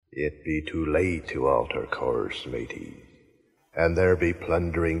It be too late to alter course, mateys, and there be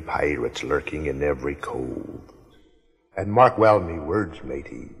plundering pirates lurking in every cove. And mark well me words,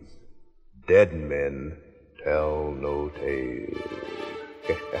 mateys, dead men tell no tales.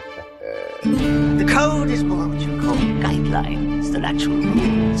 The code is more what you call guidelines than actual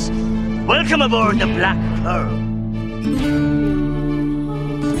rules. Welcome aboard the Black Pearl.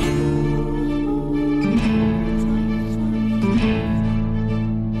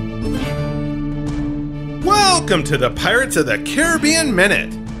 Welcome to the Pirates of the Caribbean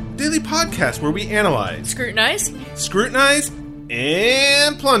Minute, daily podcast where we analyze, scrutinize,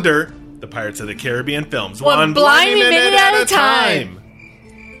 and plunder the Pirates of the Caribbean films. One blimey minute at a time.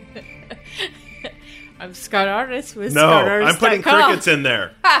 I'm Scott Artist with ScottArtist.com. I'm putting crickets in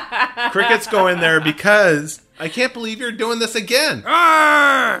there. Crickets go in there because I can't believe you're doing this again.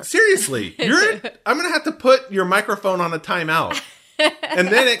 Seriously, I'm going to have to put your microphone on a timeout. And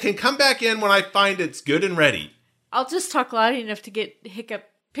then it can come back in when I find it's good and ready. I'll just talk loud enough to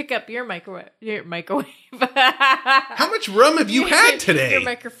pick up your microwave. How much rum have you had today? Your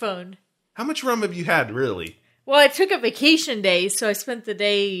microphone. How much rum have you had, really? Well, I took a vacation day, so I spent the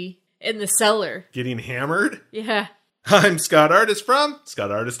day in the cellar. Getting hammered? Yeah. I'm Scott Artist from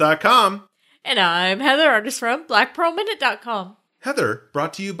ScottArtist.com. And I'm Heather Artist from BlackPearlMinute.com. Heather,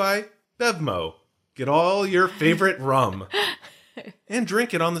 brought to you by Bevmo. Get all your favorite rum. And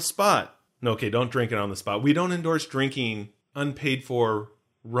drink it on the spot. No, okay, don't drink it on the spot. We don't endorse drinking unpaid for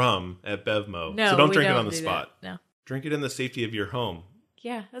rum at Bevmo. No, so don't we drink don't it on the do spot. That. No. Drink it in the safety of your home.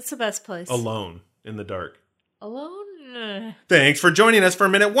 Yeah, that's the best place. Alone, in the dark. Alone? Thanks for joining us for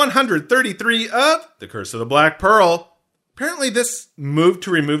minute 133 of The Curse of the Black Pearl. Apparently this move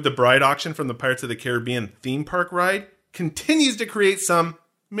to remove the bride auction from the Pirates of the Caribbean theme park ride continues to create some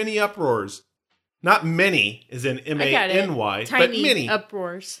mini uproars. Not many, as in M-A-N-Y, but many.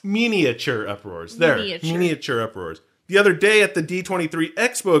 Uproars. Miniature uproars. Miniature uproars. The other day at the D23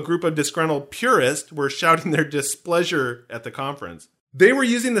 Expo, a group of disgruntled purists were shouting their displeasure at the conference. They were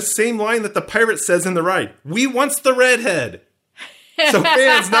using the same line that the pirate says in the ride. We wants the redhead. So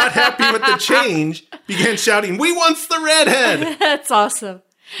fans not happy with the change began shouting, we wants the redhead. That's awesome.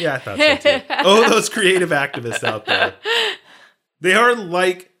 Yeah, I thought so too. Oh, those creative activists out there. They are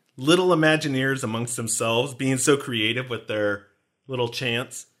like little Imagineers amongst themselves, being so creative with their little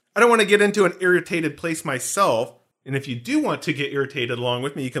chants. I don't want to get into an irritated place myself, and if you do want to get irritated along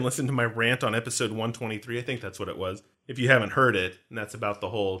with me, you can listen to my rant on episode 123. I think that's what it was, if you haven't heard it, and that's about the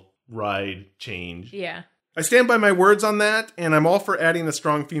whole ride change. Yeah. I stand by my words on that, and I'm all for adding a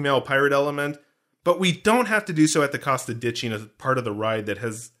strong female pirate element, but we don't have to do so at the cost of ditching a part of the ride that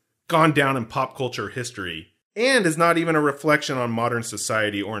has gone down in pop culture history. And is not even a reflection on modern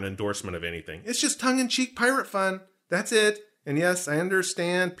society or an endorsement of anything. It's just tongue-in-cheek pirate fun. That's it. And yes, I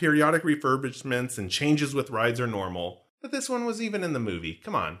understand periodic refurbishments and changes with rides are normal. But this one was even in the movie.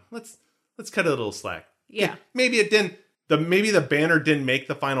 Come on, let's cut a little slack. Yeah. Maybe it didn't. Maybe the banner didn't make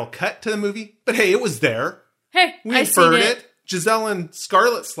the final cut to the movie. But hey, it was there. Hey, we inferred it. Giselle and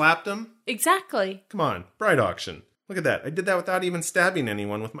Scarlett slapped him. Exactly. Come on, bride auction. Look at that. I did that without even stabbing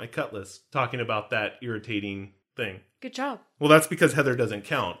anyone with my cutlass, talking about that irritating thing. Good job. Well, that's because Heather doesn't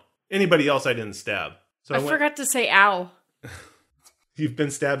count. Anybody else I didn't stab. So I forgot to say ow. You've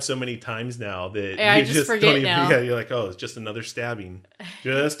been stabbed so many times now that yeah, you I just forget don't even, now. Yeah, you're like, oh, it's just another stabbing.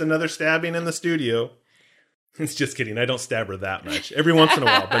 Just another stabbing in the studio. It's just kidding. I don't stab her that much. Every once in a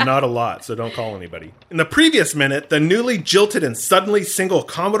while, but not a lot, so don't call anybody. In the previous minute, the newly jilted and suddenly single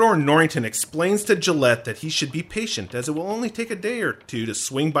Commodore Norrington explains to Gillette that he should be patient, as it will only take a day or two to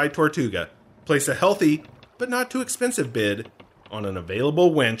swing by Tortuga, place a healthy, but not too expensive bid on an available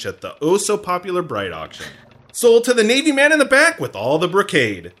wench at the oh-so-popular bride auction. Sold to the Navy man in the back with all the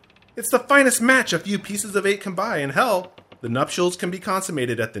brocade. It's the finest match a few pieces of eight can buy, and hell, the nuptials can be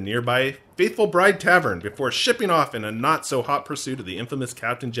consummated at the nearby Faithful Bride Tavern before shipping off in a not-so-hot pursuit of the infamous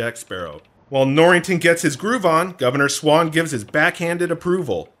Captain Jack Sparrow. While Norrington gets his groove on, Governor Swan gives his backhanded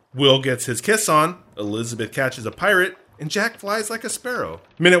approval. Will gets his kiss on, Elizabeth catches a pirate, and Jack flies like a sparrow.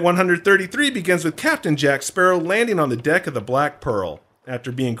 Minute 133 begins with Captain Jack Sparrow landing on the deck of the Black Pearl.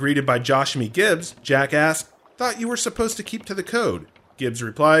 After being greeted by Josh Me Gibbs, Jack asks, "Thought you were supposed to keep to the code." Gibbs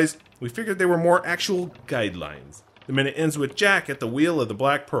replies, "We figured they were more actual guidelines." The minute ends with Jack at the wheel of the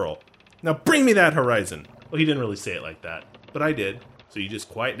Black Pearl. Now bring me that horizon. Well, he didn't really say it like that, but I did. So you just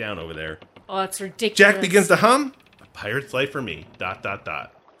quiet down over there. Oh, that's ridiculous. Jack begins to hum. A pirate's life for me. ...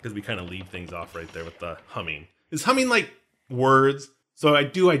 Because we kind of leave things off right there with the humming. Is humming like words? So I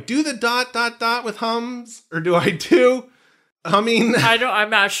do the ... with hums? Or do I do humming?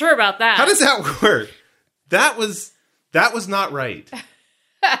 I'm not sure about that. How does that work? That was not right.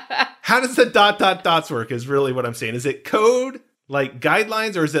 How does the ... dots work is really what I'm saying. Is it code, like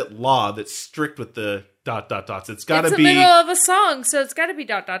guidelines, or is it law that's strict with the ... dots? It's got to be... It's the middle of a song, so it's got to be ...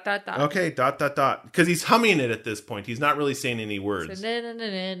 Okay, ... Because he's humming it at this point. He's not really saying any words. So,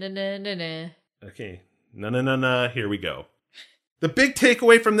 na. Okay, no, here we go. The big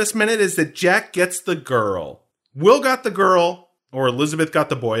takeaway from this minute is that Jack gets the girl. Will got the girl, or Elizabeth got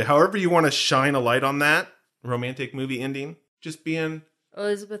the boy. However you want to shine a light on that romantic movie ending. Just being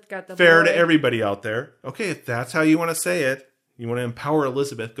Elizabeth got the fair boy. to everybody out there. Okay, if that's how you want to say it, you want to empower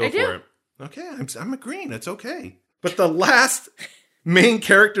Elizabeth, go for it. Okay, I'm agreeing. It's okay. But the last main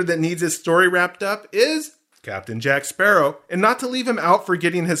character that needs his story wrapped up is Captain Jack Sparrow. And not to leave him out for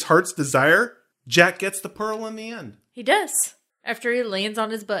getting his heart's desire, Jack gets the pearl in the end. He does. After he lands on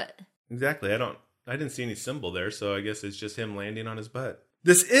his butt. Exactly. I didn't see any symbol there, so I guess it's just him landing on his butt.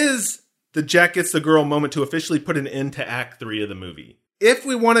 This is the Jack gets the girl moment to officially put an end to Act 3 of the movie. If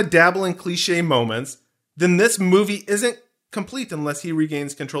we want to dabble in cliche moments, then this movie isn't complete unless he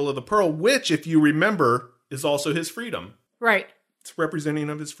regains control of the pearl, which, if you remember, is also his freedom. Right. It's representing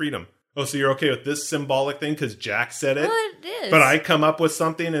of his freedom. Oh, so you're okay with this symbolic thing because Jack said it? Well, it is. But I come up with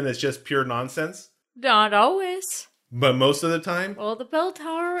something and it's just pure nonsense? Not always. But most of the time? Well, the bell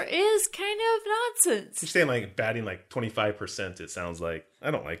tower is kind of nonsense. You're saying like batting like 25%, it sounds like.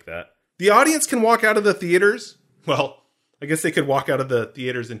 I don't like that. The audience can walk out of the theaters. Well, I guess they could walk out of the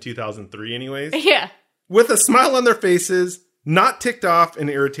theaters in 2003 anyways. Yeah. With a smile on their faces, not ticked off and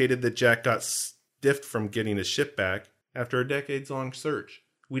irritated that Jack got stiffed from getting his ship back after a decades-long search.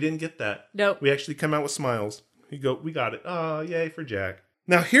 We didn't get that. Nope. We actually come out with smiles. We got it. Oh, yay for Jack.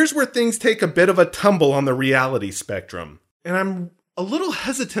 Now, here's where things take a bit of a tumble on the reality spectrum. And I'm a little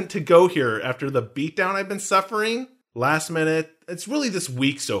hesitant to go here after the beatdown I've been suffering. Last minute. It's really this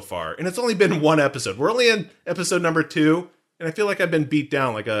week so far. And it's only been one episode. We're only in episode number 2. And I feel like I've been beat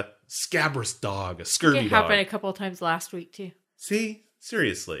down like a scabrous dog, a scurvy dog. It happened a couple of times last week, too. See?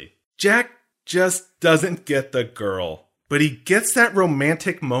 Seriously. Jack just doesn't get the girl. But he gets that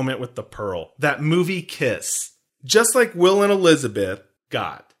romantic moment with the pearl. That movie kiss. Just like Will and Elizabeth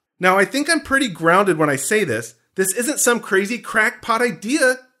got. Now, I think I'm pretty grounded when I say this. This isn't some crazy crackpot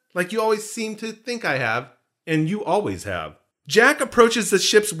idea like you always seem to think I have. And you always have. Jack approaches the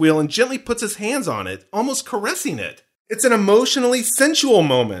ship's wheel and gently puts his hands on it, almost caressing it. It's an emotionally sensual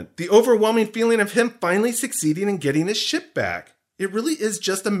moment. The overwhelming feeling of him finally succeeding in getting his ship back. It really is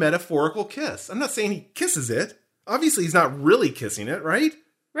just a metaphorical kiss. I'm not saying he kisses it. Obviously, he's not really kissing it, right?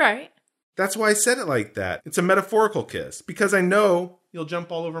 Right. That's why I said it like that. It's a metaphorical kiss. Because I know you'll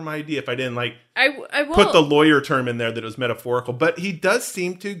jump all over my idea if I didn't, I won't. put the lawyer term in there that it was metaphorical. But he does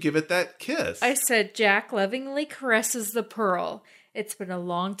seem to give it that kiss. I said Jack lovingly caresses the pearl. It's been a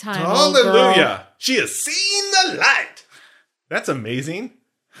long time, old girl. Hallelujah! She has seen the light! That's amazing.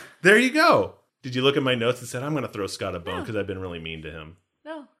 There you go. Did you look at my notes and said, I'm going to throw Scott a bone because I've been really mean to him?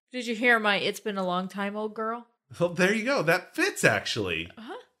 No. Did you hear my "It's been a long time, old girl"? Well, there you go. That fits, actually.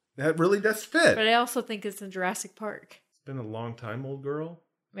 Uh-huh. That really does fit. But I also think it's in Jurassic Park. It's been a long time, old girl.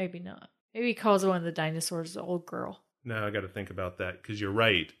 Maybe not. Maybe he calls one of the dinosaurs the old girl. No, I got to think about that because you're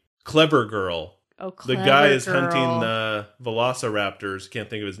right. Clever girl. Oh, clever The guy is girl. hunting the velociraptors. Can't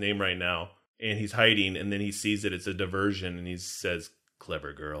think of his name right now. And he's hiding, and then he sees that it's a diversion, and he says,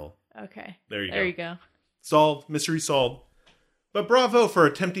 "Clever girl." Okay. There you There go. you go. Solved. Mystery solved. But bravo for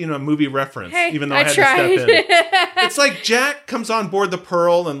attempting a movie reference, Hey, even though I had tried. to step in. It's like Jack comes on board the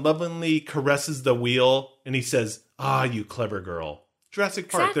Pearl and lovingly caresses the wheel, and he says, "Ah, you clever girl." Jurassic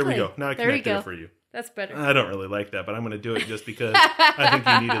Park. There we go. Exactly. Now I There you connected go. it for you. That's better. I don't really like that, but I'm going to do it just because I think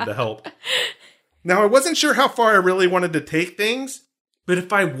you needed the help. Now, I wasn't sure how far I really wanted to take things, but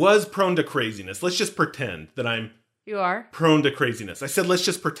if I was prone to craziness, let's just pretend that I'm You are? prone to craziness. I said, let's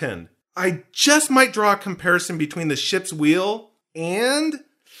just pretend. I just might draw a comparison between the ship's wheel and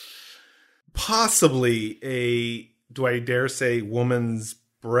possibly do I dare say, woman's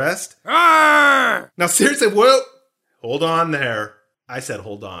breast? Now, seriously, whoa, hold on there. I said,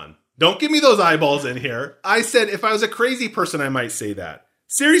 hold on. Don't give me those eyeballs in here. I said, if I was a crazy person, I might say that.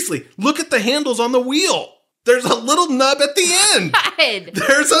 Seriously, look at the handles on the wheel. There's a little nub at the end. God!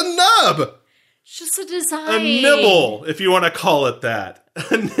 There's a nub. It's just a design. A nibble, if you want to call it that.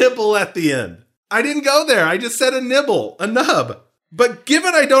 A nibble at the end. I didn't go there. I just said a nibble, a nub. But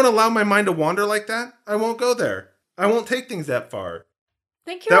given I don't allow my mind to wander like that, I won't go there. I won't take things that far.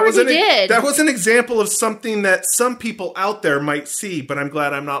 I think you already did. That was an example of something that some people out there might see, but I'm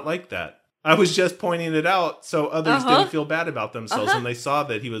glad I'm not like that. I was just pointing it out so others didn't feel bad about themselves when they saw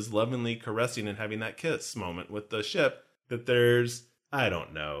that he was lovingly caressing and having that kiss moment with the ship. That there's, I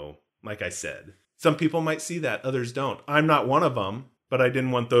don't know, like I said, some people might see that, others don't. I'm not one of them, but I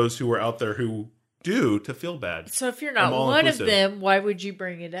didn't want those who were out there who do to feel bad. So if you're not I'm all one inclusive. of them, why would you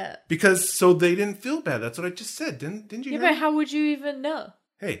bring it up? Because so they didn't feel bad. That's what I just said. Didn't you Yeah, hear but me? how would you even know?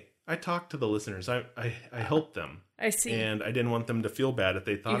 Hey, I talked to the listeners. I helped them. I see. And I didn't want them to feel bad if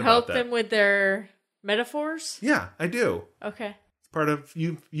they thought You about help that. them with their metaphors? Yeah, I do. Okay. It's part of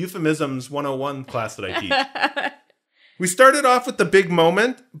Euphemisms 101 class that I teach. We started off with the big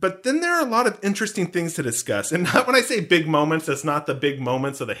moment, but then there are a lot of interesting things to discuss. And not when I say big moments, that's not the big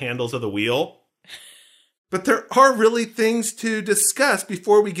moments of the handles of the wheel. But there are really things to discuss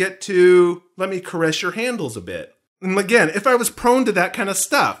before we get to let me caress your handles a bit. And again, if I was prone to that kind of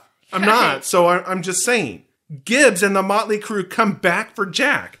stuff, I'm not. So I'm just saying. Gibbs and the Motley Crew come back for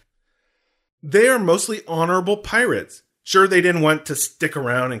Jack. They are mostly honorable pirates. Sure, they didn't want to stick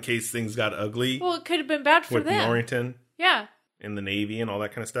around in case things got ugly Well, it could have been bad for with them. Norrington Yeah. and the Navy and all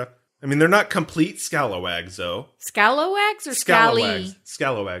that kind of stuff. I mean, they're not complete scalawags, though. Scalawags or scally?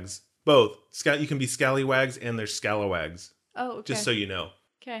 Scalawags. Both. You can be scallywags and there's scalawags. Oh, okay. Just so you know.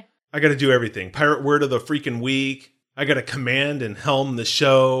 Okay. I got to do everything. Pirate word of the freaking week. I got to command and helm the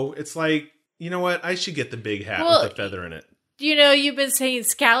show. It's like, you know what? I should get the big hat with the feather in it. You know, you've been saying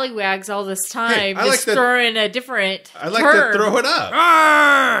scallywags all this time. Hey, I just like throwing a different I like term. to throw it up.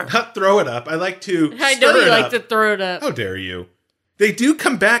 Not throw it up. I like to I stir know you it like up. to throw it up. How dare you? They do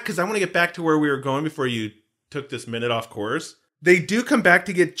come back, because I want to get back to where we were going before you took this minute off course. They do come back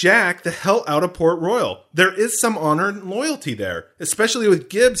to get Jack the hell out of Port Royal. There is some honor and loyalty there, especially with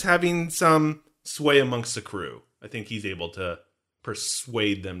Gibbs having some sway amongst the crew. I think he's able to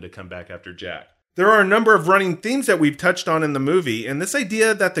persuade them to come back after Jack. There are a number of running themes that we've touched on in the movie, and this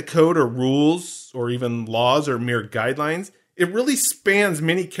idea that the code or rules or even laws are mere guidelines, it really spans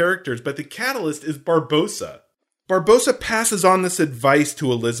many characters, but the catalyst is Barbossa. Barbossa passes on this advice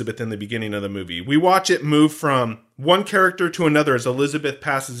to Elizabeth in the beginning of the movie. We watch it move from one character to another as Elizabeth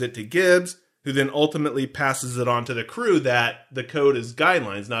passes it to Gibbs, who then ultimately passes it on to the crew that the code is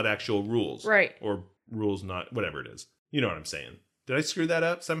guidelines, not actual rules. Right. Or rules, not whatever it is. You know what I'm saying. Did I screw that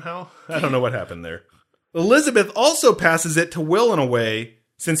up somehow? I don't know what happened there. Elizabeth also passes it to Will in a way,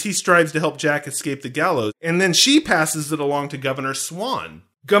 since he strives to help Jack escape the gallows, and then she passes it along to Governor Swan.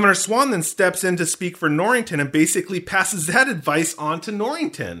 Governor Swan then steps in to speak for Norrington and basically passes that advice on to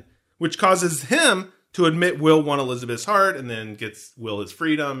Norrington, which causes him to admit Will won Elizabeth's heart and then gets Will his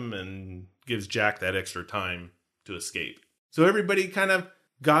freedom and gives Jack that extra time to escape. So everybody kind of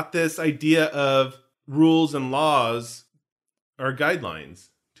got this idea of rules and laws are guidelines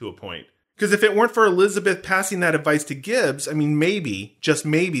to a point. Because if it weren't for Elizabeth passing that advice to Gibbs, I mean, maybe, just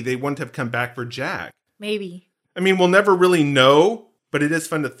maybe, they wouldn't have come back for Jack. Maybe. I mean, we'll never really know, but it is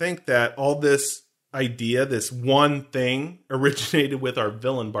fun to think that all this idea, this one thing, originated with our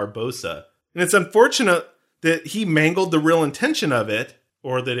villain Barbossa. And it's unfortunate that he mangled the real intention of it,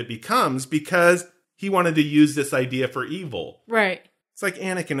 or that it becomes, because he wanted to use this idea for evil. Right. It's like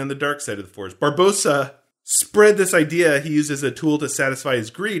Anakin in the dark side of the Force. Barbossa spread this idea he used as a tool to satisfy his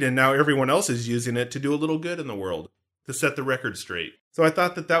greed, and now everyone else is using it to do a little good in the world, to set the record straight. So I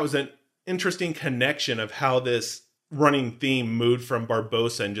thought that that was an interesting connection of how this running theme moved from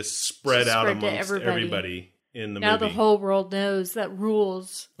Barbossa and just spread out Spread to amongst everybody in the Now movie. the whole world knows that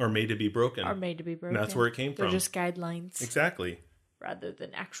rules Are made to be broken. are made to be broken. And that's where it came They're from. just guidelines Exactly. rather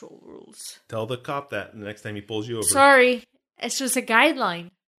than actual rules. Tell the cop that the next time he pulls you over. Sorry, it's just a guideline,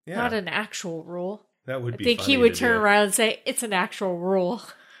 Yeah, not an actual rule. that would I be think funny he would to turn do. around and say, it's an actual rule.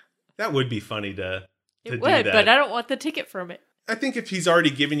 That would be funny to It do would, that. but I don't want the ticket from it. I think if he's already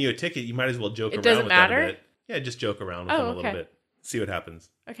given you a ticket, you might as well joke It around doesn't with that matter? a bit. Yeah, just joke around with Oh, him a little okay. bit. See what happens.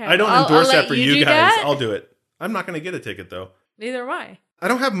 Okay, I don't I'll endorse let that for you do guys. that. I'll do it. I'm not going to get a ticket, though. Neither am I. I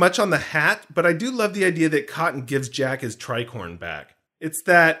don't have much on the hat, but I do love the idea that Cotton gives Jack his tricorn back. It's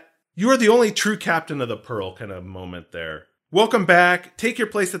that you are the only true captain of the Pearl kind of moment there. Welcome back. Take your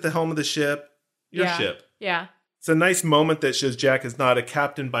place at the helm of the ship. Your Yeah. ship. Yeah. It's a nice moment that shows Jack is not a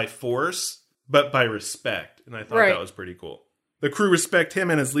captain by force, but by respect. And I thought Right. that was pretty cool. The crew respect him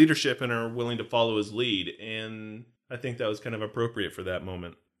and his leadership and are willing to follow his lead. And I think that was kind of appropriate for that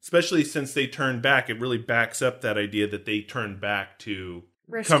moment. Especially since they turned back, it really backs up that idea that they turned back to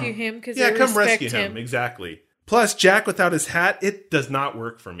Rescue him because yeah, they come respect rescue him. him. Exactly. Plus, Jack without his hat, it does not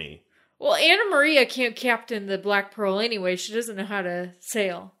work for me. Well, Anna Maria can't captain the Black Pearl anyway. She doesn't know how to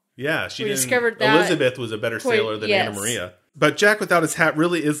sail. Yeah, she We didn't. discovered that Elizabeth was a better quite- sailor than yes. Anna Maria. But Jack without his hat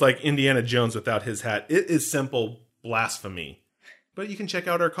really is like Indiana Jones without his hat. It is simple blasphemy. But you can check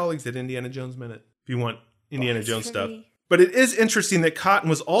out our colleagues at Indiana Jones Minute if you want Indiana Jones stuff. Blasphemy. But it is interesting that Cotton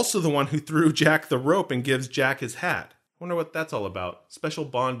was also the one who threw Jack the rope and gives Jack his hat. Wonder what that's all about. Special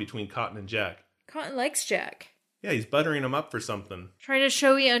bond between Cotton and Jack. Cotton likes Jack. Yeah, he's buttering him up for something. Trying to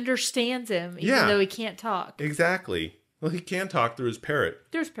show he understands him, even though he can't talk. Exactly. Well, he can talk through his parrot.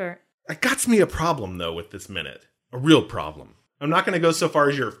 There's parrot. It got me a problem, though, with this minute. A real problem. I'm not going to go so far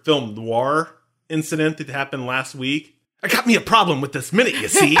as your film noir incident that happened last week. I got me a problem with this minute, you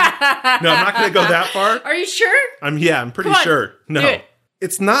see? No, I'm not going to go that far. Are you sure? I'm pretty sure. No,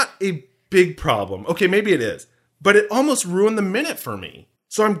 it's not a big problem. Okay, maybe it is. But it almost ruined the minute for me.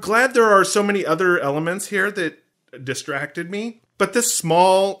 So I'm glad there are so many other elements here that distracted me. But this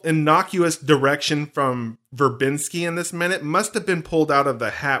small, innocuous direction from Verbinski in this minute must have been pulled out of the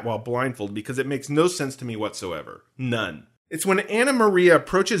hat while blindfolded because it makes no sense to me whatsoever. None. It's when Anna Maria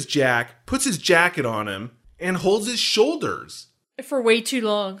approaches Jack, puts his jacket on him, and holds his shoulders. For way too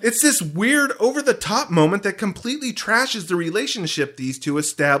long. It's this weird, over-the-top moment that completely trashes the relationship these two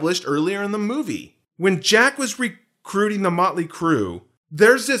established earlier in the movie. When Jack was recruiting the Motley Crew,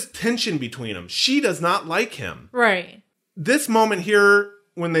 there's this tension between them. She does not like him. Right. This moment here,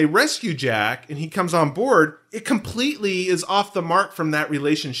 when they rescue Jack and he comes on board, it completely is off the mark from that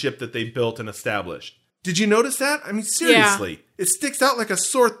relationship that they built and established. Did you notice that? I mean, seriously. Yeah. It sticks out like a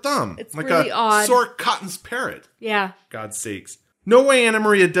sore thumb. It's like really odd. Sore cotton's parrot. Yeah. God's sakes. No way Anna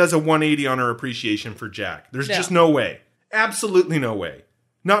Maria does a 180 on her appreciation for Jack. There's just no way. Absolutely no way.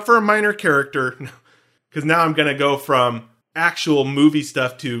 Not for a minor character. Because now I'm going to go from actual movie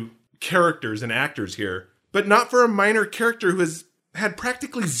stuff to characters and actors here. But not for a minor character who has had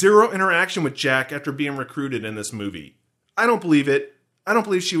practically zero interaction with Jack after being recruited in this movie. I don't believe it. I don't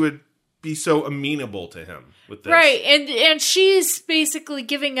believe she would be so amenable to him with this. Right, and she's basically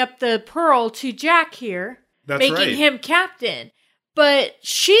giving up the pearl to Jack here. That's making him captain. But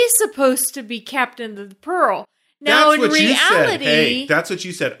she's supposed to be captain of the pearl. Now, that's in what reality... you said. Hey, that's what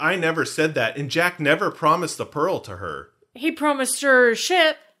you said. I never said that. And Jack never promised the pearl to her. He promised her a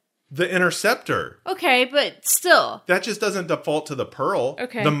ship. The Interceptor. Okay, but still. That just doesn't default to the pearl.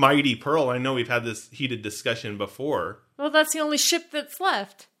 Okay. The mighty pearl. I know we've had this heated discussion before. Well, that's the only ship that's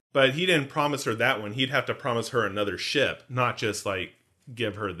left. But he didn't promise her that one. He'd have to promise her another ship, not just, like,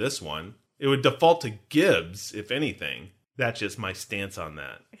 give her this one. It would default to Gibbs, if anything. That's just my stance on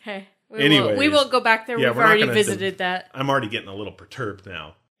that. Okay. We won't go back there. We've already visited that. I'm already getting a little perturbed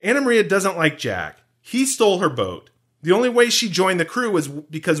now. Anna Maria doesn't like Jack. He stole her boat. The only way she joined the crew was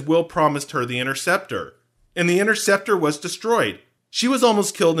because Will promised her the Interceptor. And the Interceptor was destroyed. She was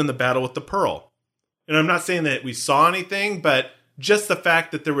almost killed in the battle with the Pearl. And I'm not saying that we saw anything, but just the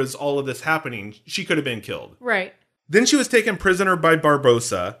fact that there was all of this happening, she could have been killed. Right. Then she was taken prisoner by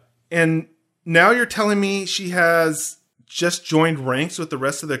Barbossa. And now you're telling me she has just joined ranks with the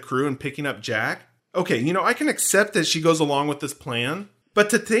rest of the crew and picking up Jack? Okay, I can accept that she goes along with this plan. But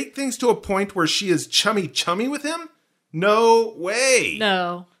to take things to a point where she is chummy with him? No way.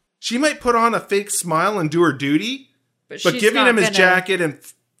 No. She might put on a fake smile and do her duty, but giving him his jacket and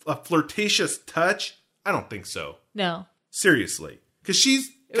a flirtatious touch, I don't think so. No. Seriously. Because she's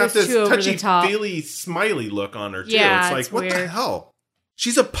got this touchy-feely, smiley look on her, too. Yeah, it's like, it's what weird. the hell?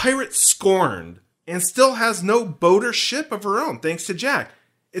 She's a pirate scorned and still has no boat or ship of her own, thanks to Jack.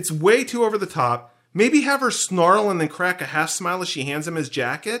 It's way too over the top. Maybe have her snarl and then crack a half smile as she hands him his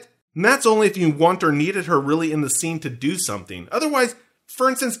jacket. And that's only if you want or needed her really in the scene to do something. Otherwise, for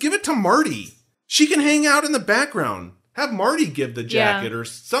instance, give it to Marty. She can hang out in the background. Have Marty give the jacket or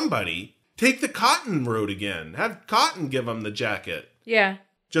somebody. Take the Cotton road again. Have Cotton give him the jacket. Yeah.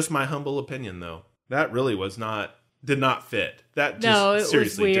 Just my humble opinion, though. That really did not fit. That just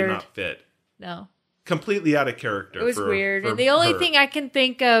seriously did not fit. No. Completely out of character. It was weird. And the only thing I can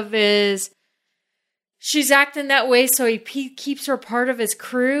think of is she's acting that way so he keeps her part of his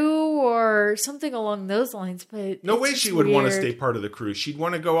crew or something along those lines. But no way she would want to stay part of the crew. She'd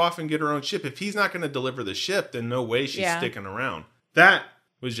want to go off and get her own ship. If he's not going to deliver the ship, then no way she's sticking around. That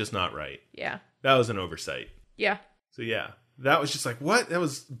was just not right. Yeah. That was an oversight. Yeah. So yeah, that was just like, what? That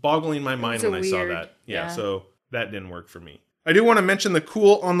was boggling my mind when I saw that. Yeah, so that didn't work for me. I do want to mention the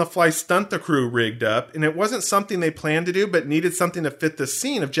cool on-the-fly stunt the crew rigged up, and it wasn't something they planned to do, but needed something to fit the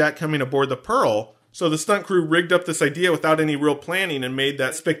scene of Jack coming aboard the Pearl. So the stunt crew rigged up this idea without any real planning and made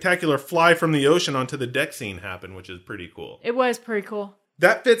that spectacular fly from the ocean onto the deck scene happen, which is pretty cool. It was pretty cool.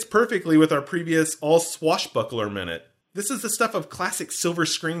 That fits perfectly with our previous all-swashbuckler minute. This is the stuff of classic silver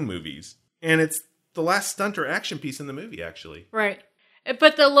screen movies. And it's the last stunt or action piece in the movie, actually. Right.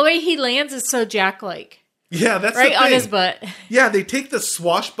 But the way he lands is so Jack-like. Yeah, that's right the thing. On his butt. Yeah, they take the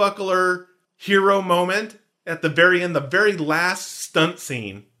swashbuckler hero moment at the very end, the very last stunt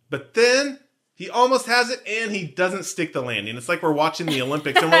scene. But then he almost has it and he doesn't stick the landing. It's like we're watching the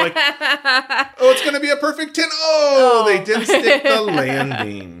Olympics and we're like, oh, it's going to be a perfect 10. Oh, they didn't stick the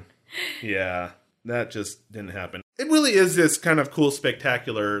landing. Yeah. that just didn't happen. It really is this kind of cool,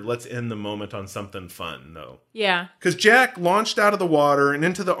 spectacular, let's end the moment on something fun, though. Yeah. Because Jack launched out of the water and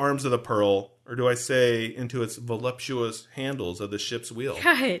into the arms of the Pearl, or do I say into its voluptuous handles of the ship's wheel.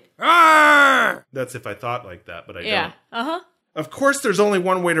 God. That's if I thought like that, but I Yeah. don't. Uh-huh. Of course, there's only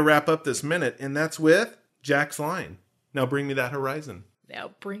one way to wrap up this minute, and that's with Jack's line. Now bring me that horizon.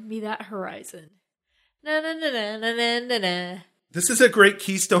 Now bring me that horizon. Na na na na na na na na. This is a great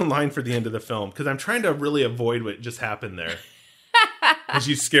keystone line for the end of the film, because I'm trying to really avoid what just happened there. Because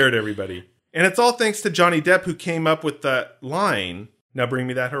you scared everybody. And it's all thanks to Johnny Depp, who came up with that line, now bring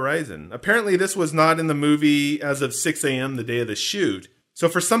me that horizon. Apparently this was not in the movie as of 6 a.m. the day of the shoot. So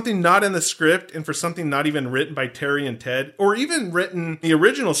for something not in the script, and for something not even written by Terry and Ted, or even written the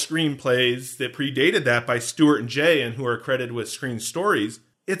original screenplays that predated that by Stuart and Jay, and who are credited with Screen Stories,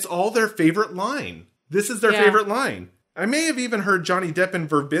 it's all their favorite line. This is their favorite line. I may have even heard Johnny Depp and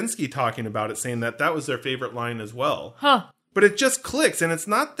Verbinski talking about it, saying that that was their favorite line as well. Huh. But it just clicks, and it's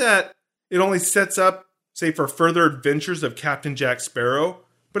not that it only sets up, say, for further adventures of Captain Jack Sparrow,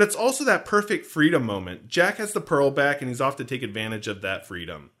 but it's also that perfect freedom moment. Jack has the Pearl back, and he's off to take advantage of that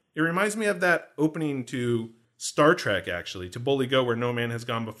freedom. It reminds me of that opening to Star Trek, actually, to Boldly Go, Where No Man Has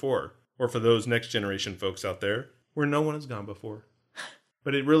Gone Before. Or for those next generation folks out there, where no one has gone before.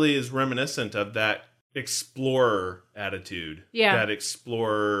 But it really is reminiscent of that explorer attitude. Yeah. That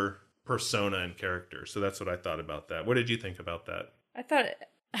explorer persona and character. So that's what I thought about that. What did you think about that? I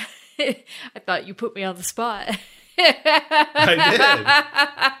thought you put me on the spot. I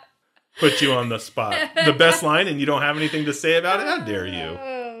did. Put you on the spot. The best line, and you don't have anything to say about it? How dare you?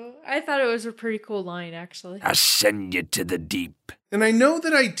 Oh, I thought it was a pretty cool line, actually. I send you to the deep. And I know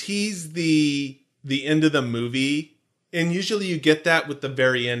that I teased the end of the movie, and usually you get that with the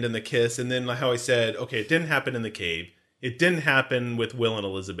very end and the kiss, and then how I said, okay, it didn't happen in the cave. It didn't happen with Will and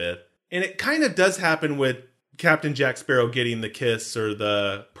Elizabeth. And it kind of does happen with Captain Jack Sparrow getting the kiss or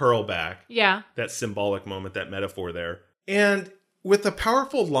the pearl back. Yeah. That symbolic moment, that metaphor there. And with a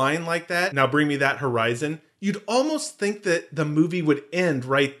powerful line like that, now bring me that horizon, you'd almost think that the movie would end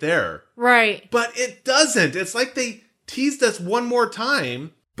right there. Right. But it doesn't. It's like they teased us one more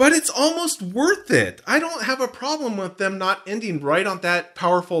time, but it's almost worth it. I don't have a problem with them not ending right on that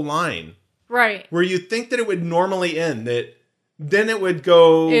powerful line. Right. Where you think that it would normally end, that then it would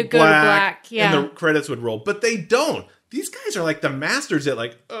go It'd go black, to black, yeah. and the credits would roll. But they don't. These guys are like the masters at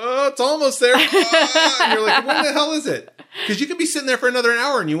like, oh, it's almost there. Oh, and you're like, when the hell is it? Because you could be sitting there for another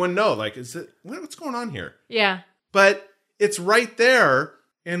hour and you wouldn't know. Like, is it what's going on here? Yeah. But it's right there.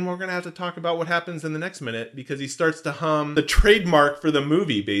 And we're going to have to talk about what happens in the next minute, because he starts to hum the trademark for the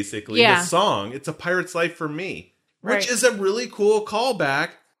movie, basically. Yeah. The song. It's A Pirate's Life for Me. Which Right. is a really cool callback.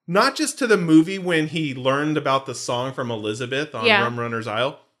 Not just to the movie when he learned about the song from Elizabeth on Rum Runner's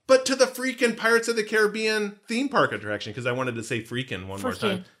Isle, but to the freaking Pirates of the Caribbean theme park attraction, because I wanted to say freaking one more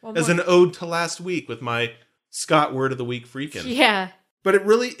time. As an ode to last week with my Scott word of the week, freaking. Yeah. But it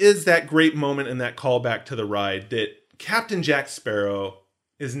really is that great moment in that callback to the ride that Captain Jack Sparrow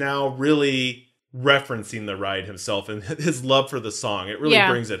is now really referencing the ride himself and his love for the song. It really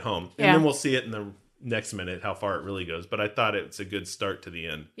brings it home. And then we'll see it in the next minute how far it really goes. But I thought it's a good start to the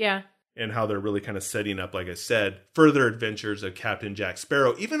end. Yeah. And how they're really kind of setting up, like I said, further adventures of Captain Jack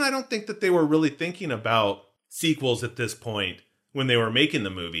Sparrow. Even I don't think that they were really thinking about sequels at this point when they were making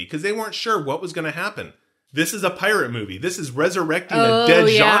the movie, because they weren't sure what was going to happen. This is a pirate movie. This is resurrecting a dead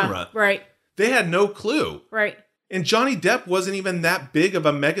genre. Right. They had no clue. Right. And Johnny Depp wasn't even that big of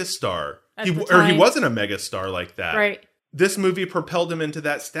a megastar. He time. wasn't a megastar like that. Right. This movie propelled him into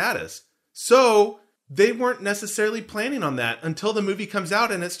that status. So they weren't necessarily planning on that until the movie comes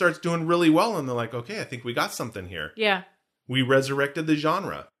out and it starts doing really well. And they're like, okay, I think we got something here. Yeah. We resurrected the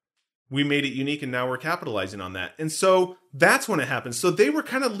genre. We made it unique, and now we're capitalizing on that. And so that's when it happens. So they were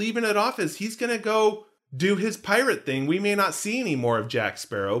kind of leaving it off as he's going to go do his pirate thing. We may not see any more of Jack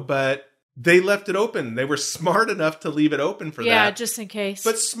Sparrow, but they left it open. They were smart enough to leave it open for that. Yeah, just in case.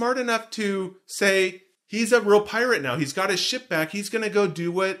 But smart enough to say, he's a real pirate now. He's got his ship back. He's going to go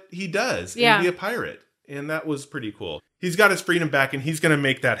do what he does and be a pirate. And that was pretty cool. He's got his freedom back, and he's going to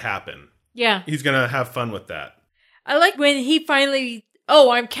make that happen. Yeah. He's going to have fun with that. I like when he finally,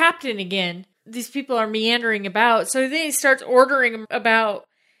 I'm captain again. These people are meandering about. So then he starts ordering them about.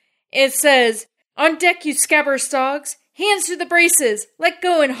 It says, on deck, you scabbers dogs. Hands to the braces. Let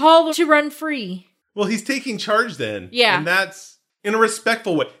go and haul to run free. Well, he's taking charge then. Yeah. And that's in a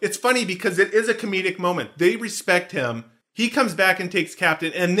respectful way. It's funny because it is a comedic moment. They respect him. He comes back and takes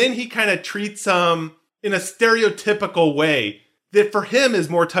captain, and then he kind of treats in a stereotypical way that for him is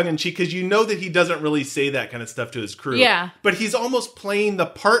more tongue-in-cheek because you know that he doesn't really say that kind of stuff to his crew. Yeah. But he's almost playing the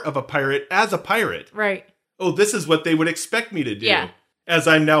part of a pirate as a pirate. Right. Oh, this is what they would expect me to do. Yeah. As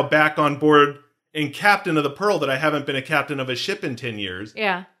I'm now back on board and captain of the Pearl that I haven't been a captain of a ship in 10 years.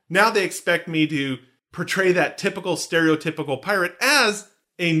 Yeah. Now they expect me to portray that typical stereotypical pirate as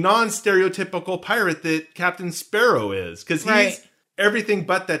a non-stereotypical pirate that Captain Sparrow is. Because he's everything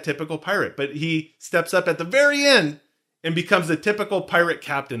but that typical pirate. But he steps up at the very end and becomes the typical pirate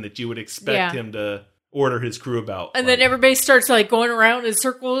captain that you would expect him to order his crew about. And then everybody starts like going around in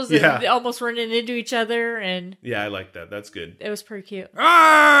circles and Yeah. almost running into each other. And Yeah, I like that. That's good. it was pretty cute.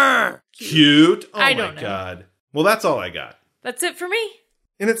 Cute? Oh I my don't know. God. Well, that's all I got. That's it for me.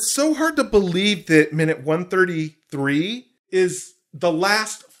 And it's so hard to believe that minute 133 is the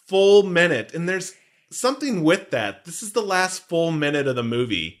last full minute. And there's something with that. This is the last full minute of the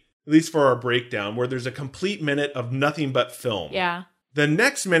movie, at least for our breakdown, where there's a complete minute of nothing but film. Yeah. The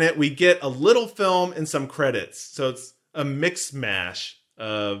next minute, we get a little film and some credits. So it's a mix mash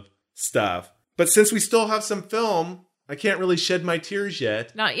of stuff. But since we still have some film, I can't really shed my tears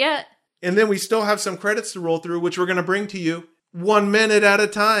yet. Not yet. And then we still have some credits to roll through, which we're going to bring to you 1 minute at a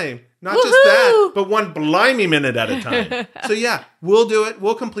time. Not just that, but one blimey minute at a time. So yeah, we'll do it.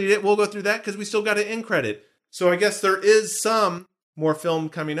 We'll complete it. We'll go through that because we still got an end credit. So I guess there is some more film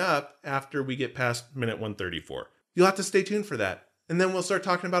coming up after we get past minute 134. You'll have to stay tuned for that. And then we'll start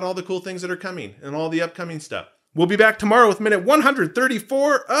talking about all the cool things that are coming and all the upcoming stuff. We'll be back tomorrow with minute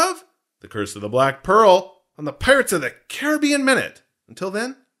 134 of The Curse of the Black Pearl on the Pirates of the Caribbean Minute. Until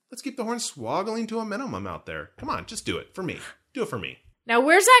then, let's keep the horn swoggling to a minimum out there. Come on, just do it for me. Do it for me. Now,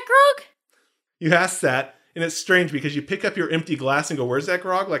 where's that grog? You ask that, and it's strange because you pick up your empty glass and go, where's that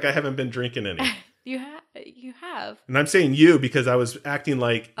grog? Like I haven't been drinking any. You have. And I'm saying you because I was acting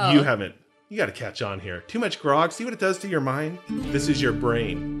like you haven't. You got to catch on here. Too much grog. See what it does to your mind? This is your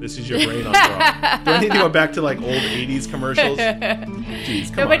brain. This is your brain on grog. Do I need to go back to like old 80s commercials? Jeez,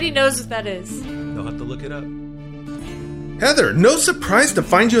 come Nobody on. knows what that is. They'll have to look it up. Heather, no surprise to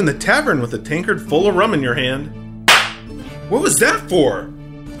find you in the tavern with a tankard full of rum in your hand. What was that for?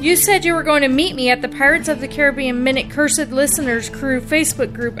 You said you were going to meet me at the Pirates of the Caribbean Minute Cursed Listeners Crew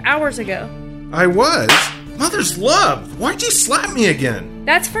Facebook group hours ago. I was? Mother's love, why'd you slap me again?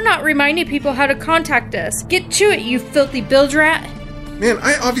 That's for not reminding people how to contact us. Get to it, you filthy bilge rat. Man,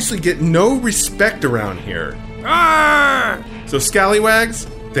 I obviously get no respect around here. So scallywags,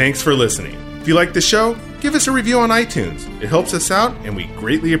 thanks for listening. If you like the show, give us a review on iTunes. It helps us out and we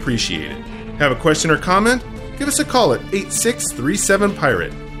greatly appreciate it. Have a question or comment? Give us a call at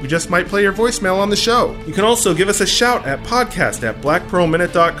 8637-PIRATE. We just might play your voicemail on the show. You can also give us a shout at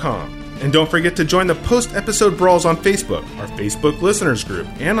podcast@blackpearlminute.com. And don't forget to join the post-episode brawls on Facebook, our Facebook listeners group,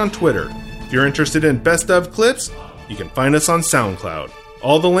 and on Twitter. If you're interested in best of clips, you can find us on SoundCloud.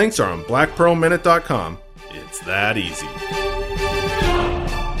 All the links are on blackpearlminute.com. It's that easy.